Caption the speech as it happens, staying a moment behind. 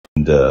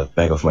the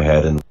back of my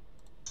head, and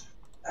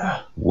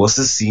was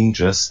the scene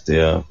just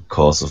there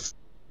because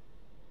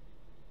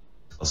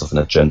of an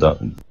agenda?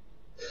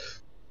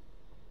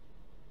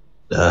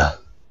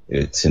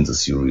 It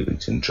hinders you really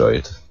to enjoy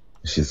it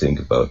if you think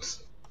about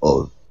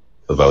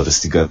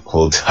this the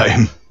whole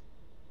time.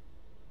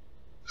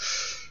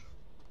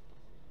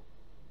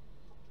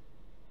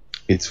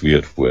 It's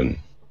weird when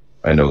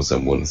I know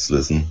someone is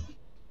listening,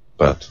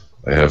 but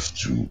I have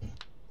to,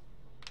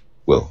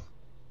 well,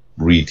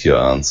 read your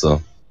answer.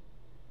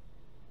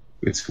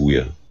 It's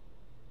weird.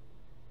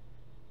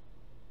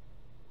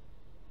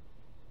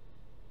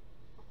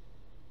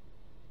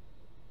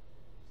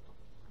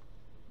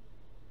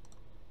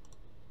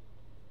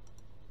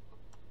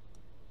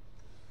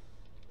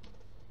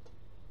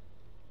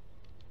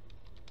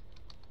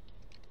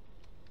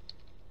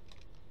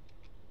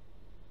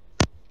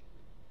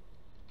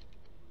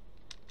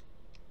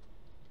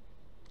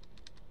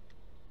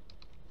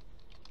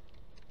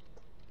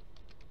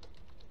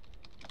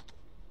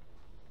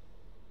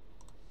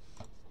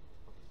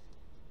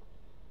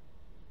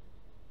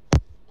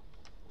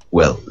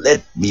 Well,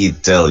 let me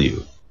tell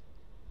you,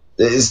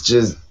 there is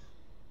just,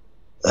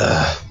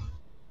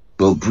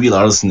 Brie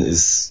Larson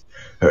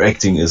her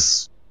acting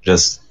is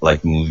just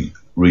like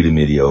really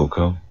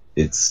mediocre.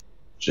 It's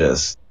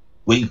just,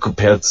 when you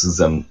compare it to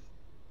them,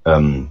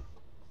 the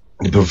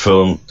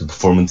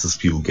performances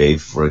people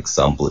gave, for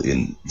example,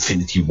 in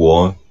Infinity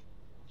War,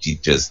 you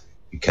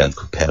can't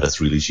compare this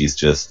really. She's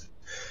just,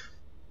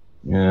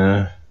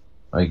 yeah,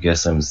 I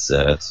guess I'm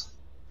sad.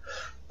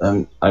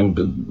 I'm a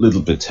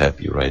little bit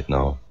happy right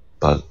now,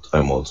 but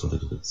I'm also a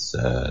little bit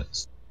sad.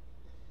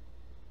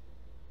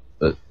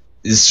 But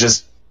it's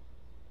just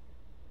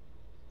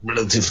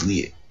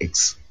relatively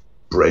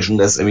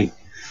expressionless. I mean,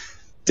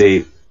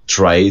 they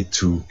try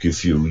to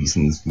give you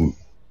reasons in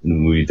the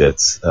movie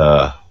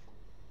that,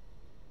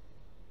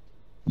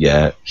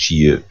 yeah,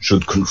 she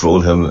should control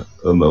her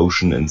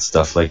emotion and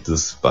stuff like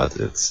this, but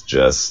it's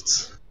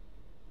just,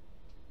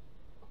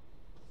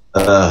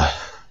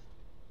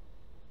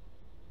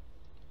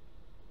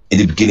 in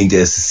the beginning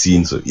there's a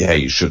scene, so yeah,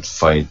 you should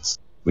fight.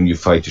 When you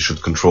fight, you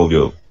should control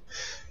your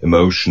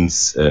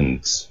emotions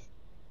and,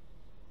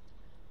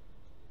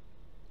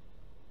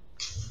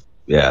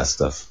 yeah,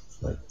 stuff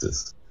like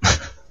this.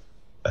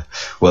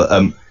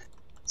 Well,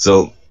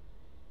 so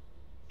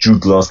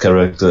Jude Law's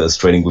character is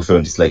training with her,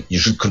 and he's like, you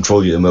should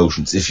control your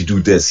emotions. If you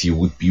do this, you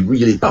would be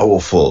really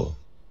powerful.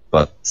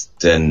 But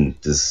then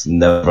this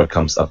never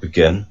comes up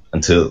again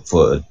until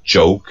for a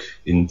joke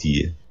in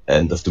the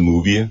end of the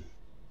movie.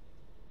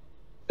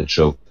 A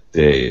joke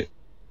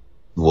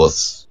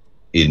was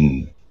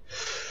in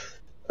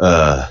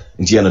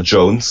Indiana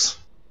Jones.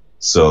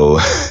 So,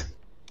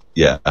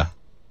 yeah.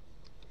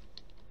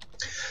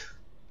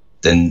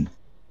 Then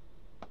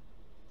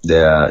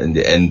in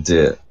the end,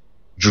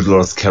 Jude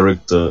Law's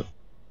character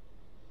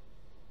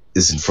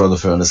is in front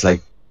of her and is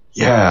like,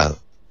 yeah,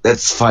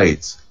 let's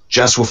fight,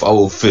 just with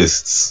our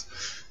fists.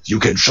 You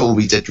can show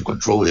me that you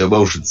control your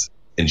emotions.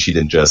 And she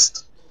then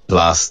just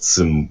blasts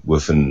him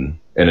with an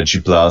energy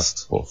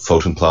blast, or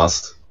photon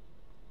blast.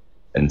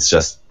 And it's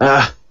just,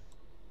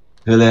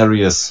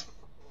 hilarious.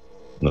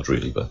 Not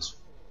really, but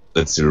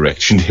that's the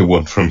reaction they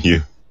want from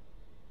you.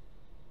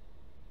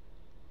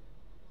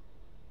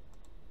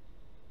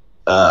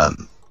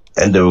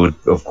 And there would,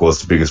 of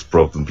course, the biggest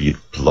problem be the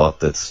plot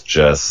that's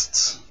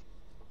just,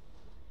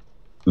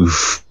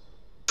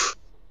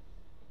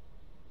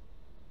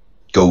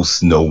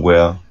 goes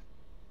nowhere.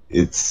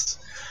 It's,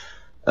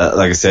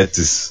 like I said,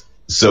 this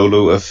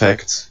solo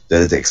effect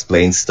that it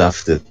explains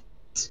stuff that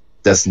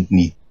doesn't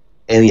need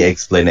any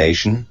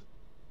explanation.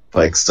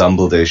 For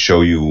example, they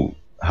show you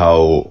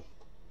how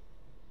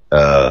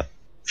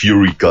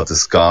Fury got the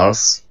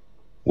scars,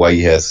 why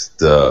he has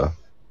the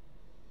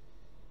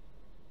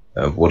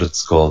what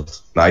it's called,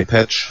 an eye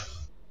patch.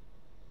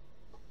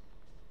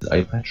 The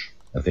eye patch?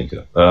 I think.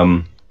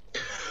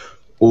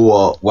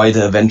 Or why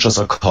the Avengers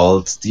are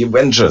called the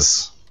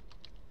Avengers,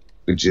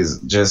 which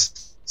is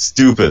just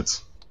stupid.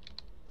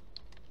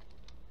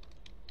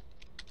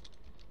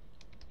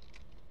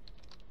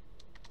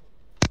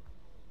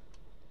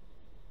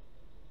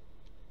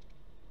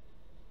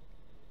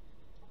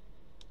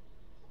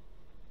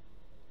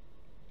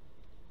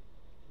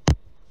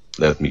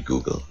 Let me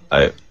Google.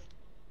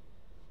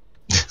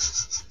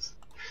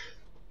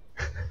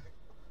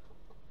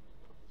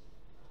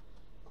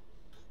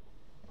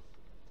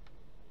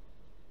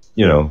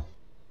 You know,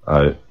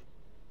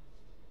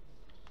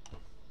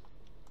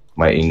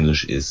 my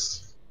English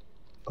is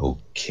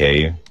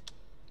okay.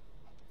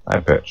 Eye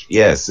patch.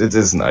 Yes, it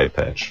is an eye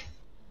patch.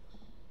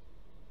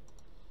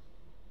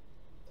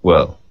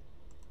 Well.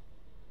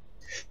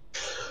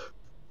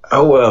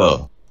 Oh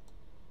well.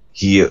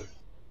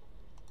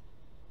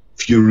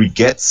 Fury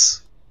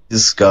gets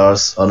his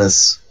scars on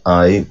his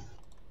eye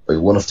by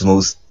one of the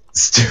most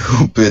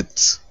stupid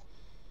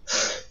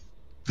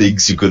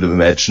things you could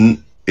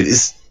imagine. It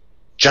is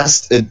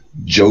just a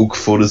joke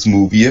for this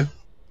movie.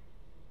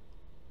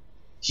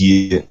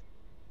 He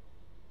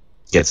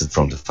gets it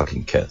from the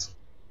fucking cat.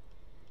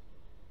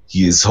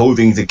 he is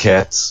holding the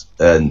cat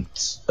and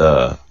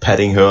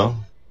petting her,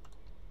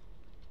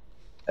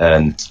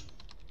 and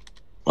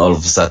all of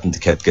a sudden the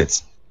cat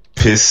gets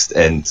pissed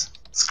and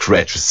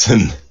scratches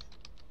him.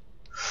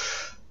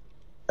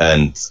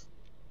 And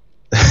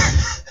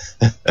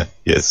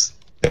yes,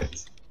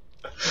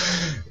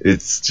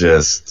 it's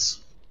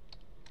just,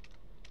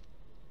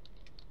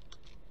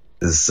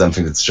 this is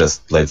something that's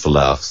just played for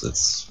laughs.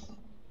 It's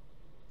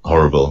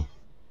horrible.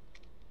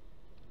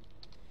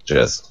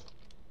 Just.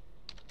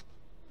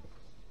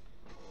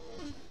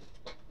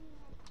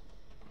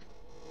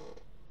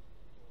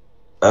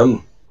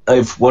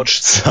 I've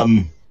watched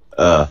some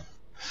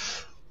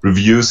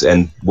reviews,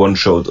 and one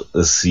showed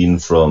a scene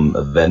from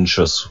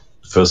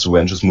first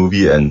Avengers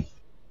movie, and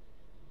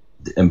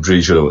I'm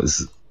pretty sure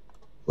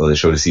they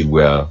showed a scene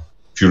where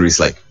Fury's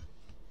like,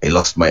 I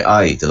lost my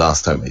eye the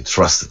last time I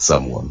trusted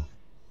someone.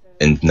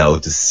 And now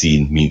the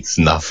scene means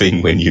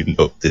nothing when you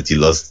know that he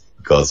lost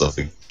because of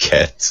a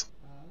cat.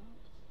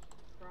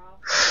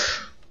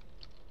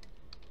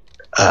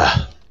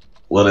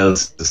 What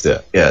else is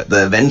there? Yeah,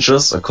 the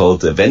Avengers are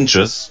called the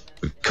Avengers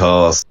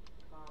because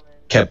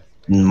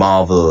Captain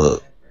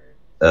Marvel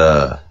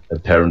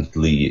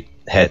apparently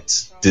had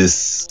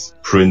this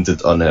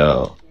printed on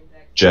her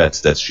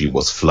jet that she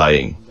was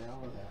flying.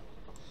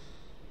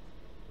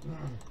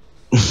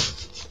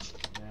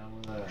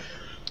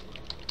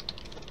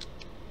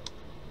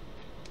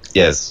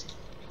 Yes.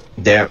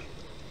 There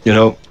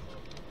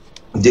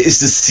is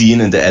this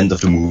scene in the end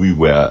of the movie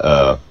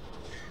where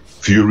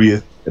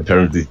Fury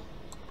apparently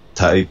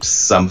types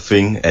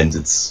something, and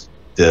it's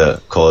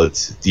called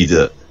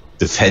the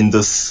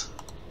Defenders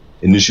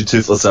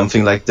Initiative or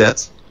something like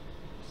that.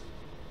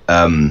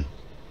 And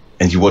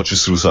he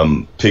watches through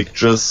some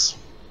pictures,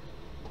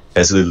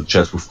 has a little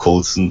chat with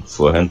Coulson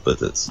beforehand, but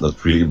that's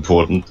not really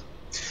important.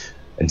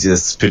 And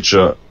there's this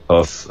picture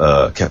of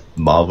Captain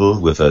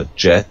Marvel with a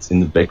jet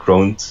in the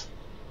background.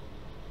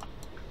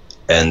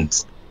 And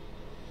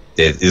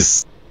there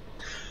is,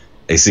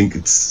 I think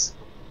it's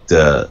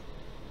the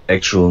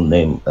actual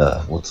name,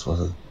 what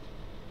was it?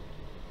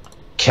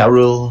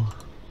 Carol,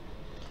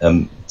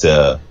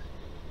 the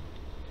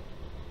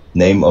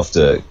name of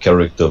the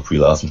character Brie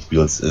Larson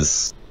spiels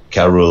is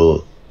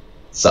Carol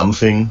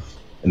something,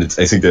 and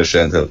I think there's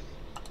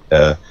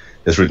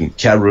written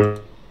Carol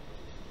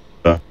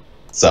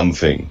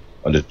something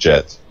on the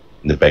jet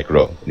in the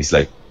background, and he's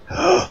like,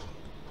 oh,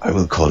 I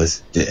will call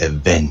it the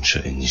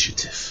Avenger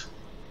Initiative.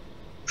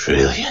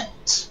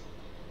 Brilliant.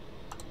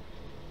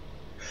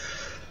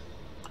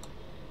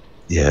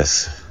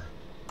 Yes.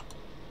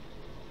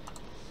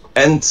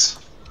 And,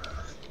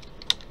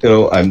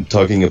 I'm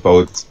talking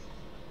about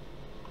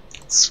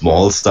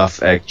small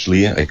stuff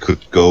actually. I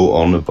could go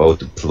on about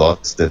the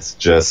plot that's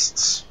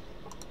just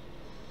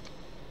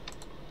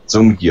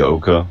so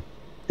mediocre.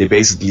 There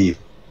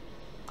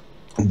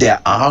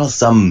are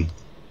some,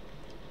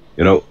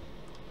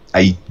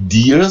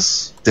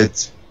 ideas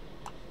that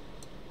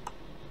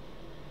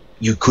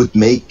you could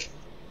make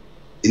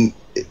a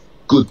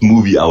good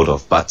movie out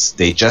of, but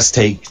they just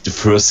take the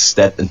first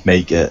step and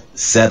make a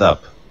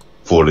setup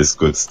for this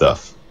good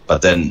stuff,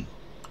 but then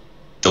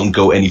don't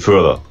go any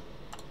further.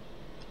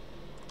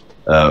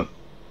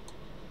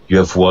 You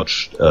have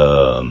watched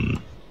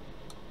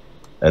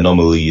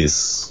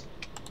Anomalies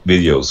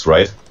videos,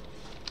 right?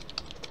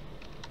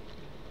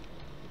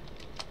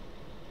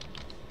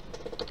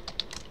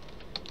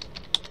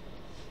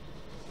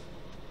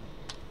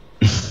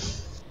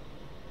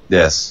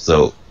 Yes,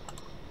 so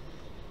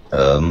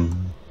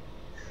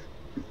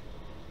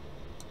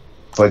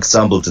for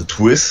example, the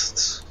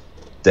twist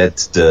that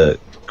the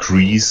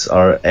Krees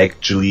are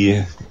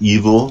actually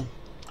evil,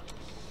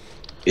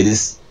 it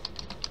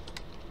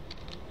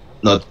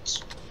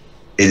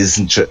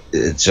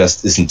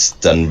just isn't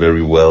done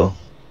very well.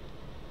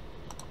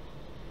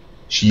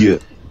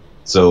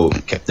 So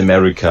Captain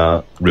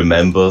America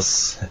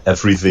remembers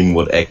everything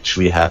what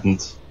actually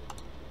happened,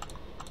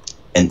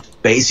 and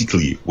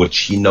basically what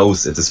she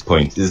knows at this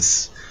point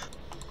is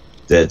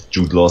that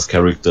Jude Law's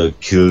character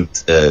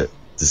killed a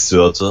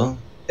deserter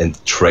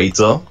and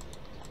traitor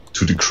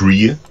to the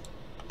Kree,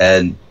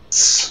 and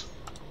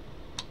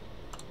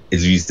at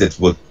least that's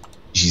what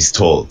she's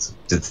told.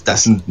 That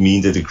doesn't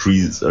mean that the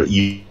Krees are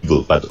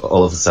evil, but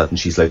all of a sudden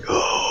she's like,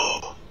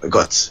 oh my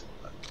god,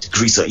 the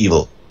Krees are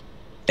evil.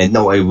 And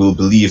now I will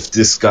believe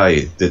this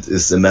guy that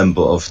is a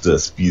member of the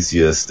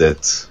species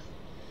that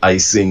I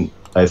think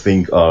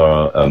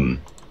are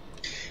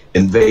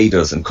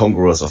invaders and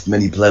conquerors of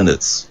many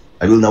planets.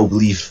 I will now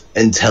believe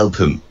and help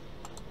him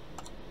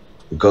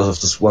because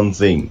of this one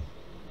thing.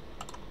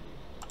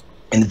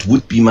 And it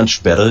would be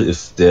much better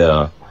if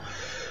there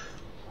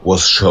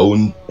was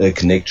shown a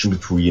connection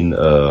between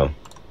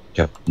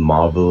Captain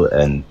Marvel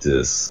and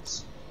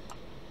this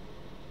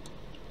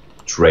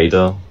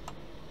trader.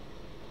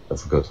 I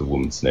forgot the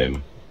woman's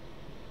name.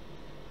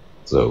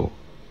 So,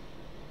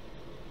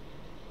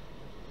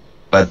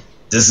 but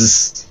this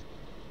is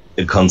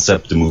a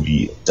concept the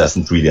movie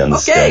doesn't really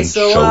understand. Okay,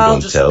 so show, I'll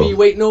don't just tell. be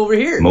waiting over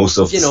here. Most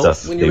of the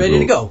stuff when they you're ready to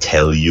will go.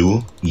 tell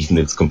you, even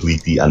if it's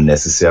completely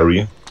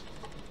unnecessary.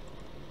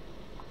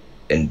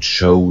 And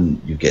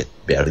shown, you get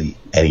barely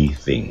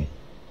anything.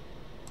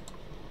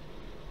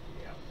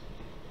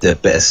 The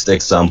best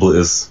example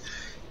is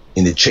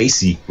in the chase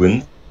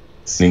sequence,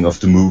 beginning of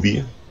the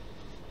movie,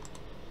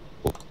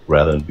 or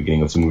rather, in the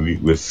beginning of the movie,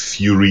 with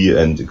Fury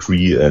and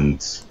Kree and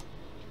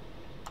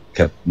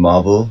Captain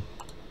Marvel.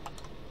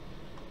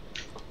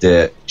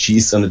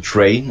 She's on a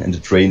train, and the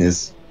train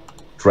is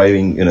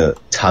driving in a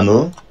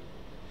tunnel,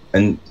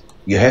 and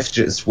you have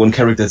just one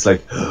character that's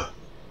like,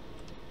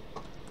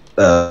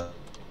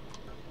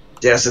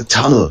 there's a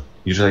tunnel.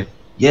 You're just like,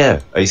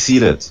 yeah, I see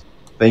that.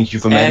 Thank you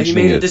for mentioning it. Have you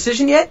made a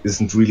decision yet?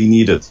 Isn't really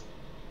needed.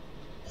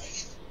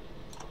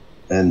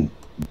 And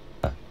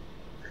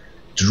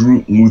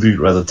the movie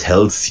rather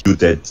tells you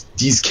that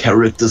these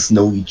characters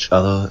know each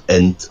other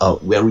and are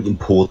very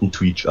important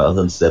to each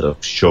other instead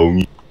of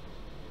showing you.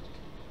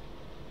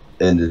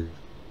 And it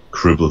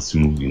cripples the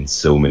movie in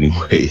so many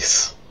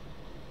ways.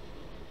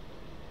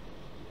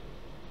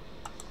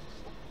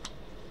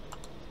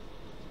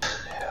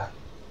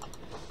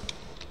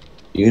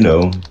 You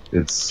know,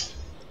 it's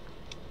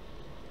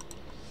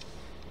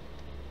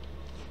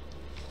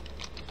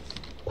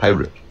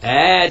pirate.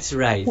 That's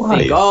right. Why?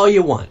 Think all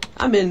you want.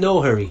 I'm in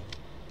no hurry.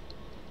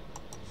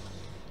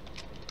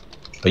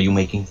 Are you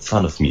making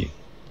fun of me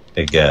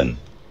again?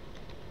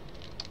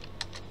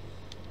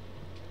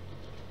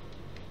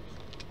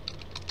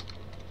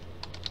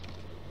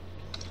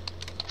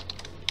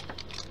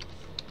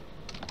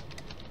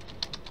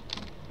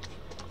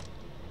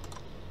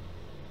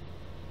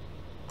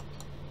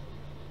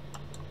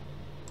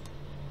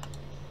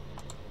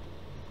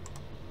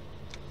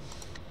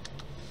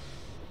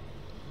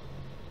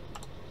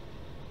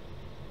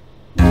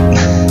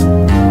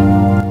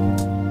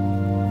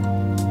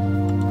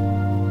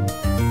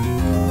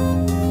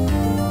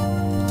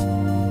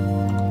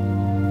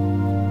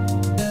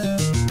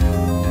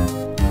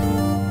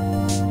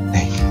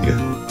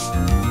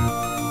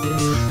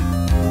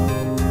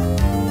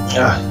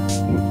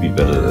 Would be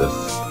better if,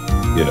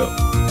 you know,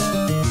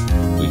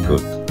 we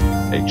could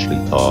actually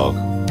talk.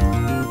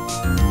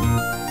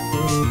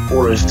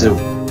 Or if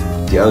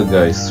the other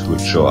guys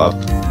would show up,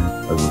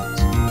 I would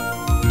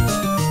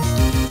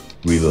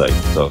really like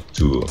to talk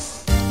to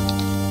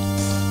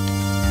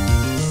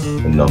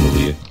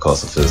Anomaly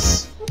because of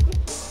his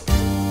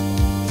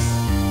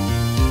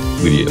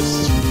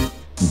videos.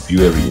 This would be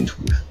very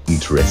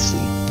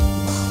interesting.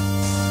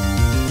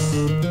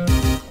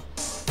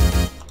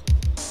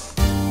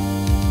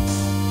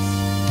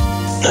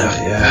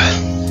 Yeah.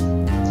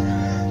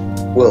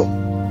 Well,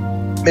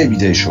 maybe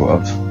they show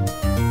up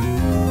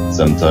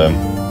sometime.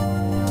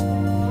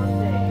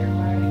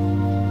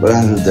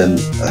 Well, then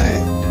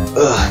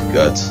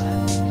God.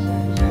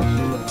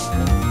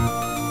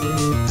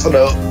 For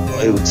now,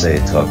 I would say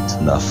I talked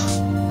enough.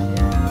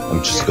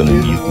 I'm just gonna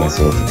mute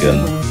myself again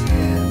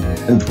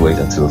and wait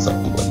until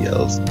somebody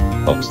else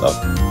pops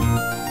up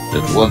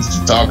that wants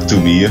to talk to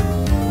me.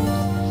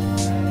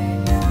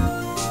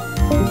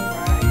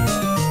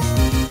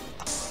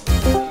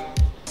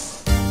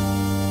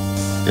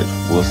 That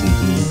wasn't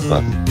the mute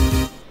button.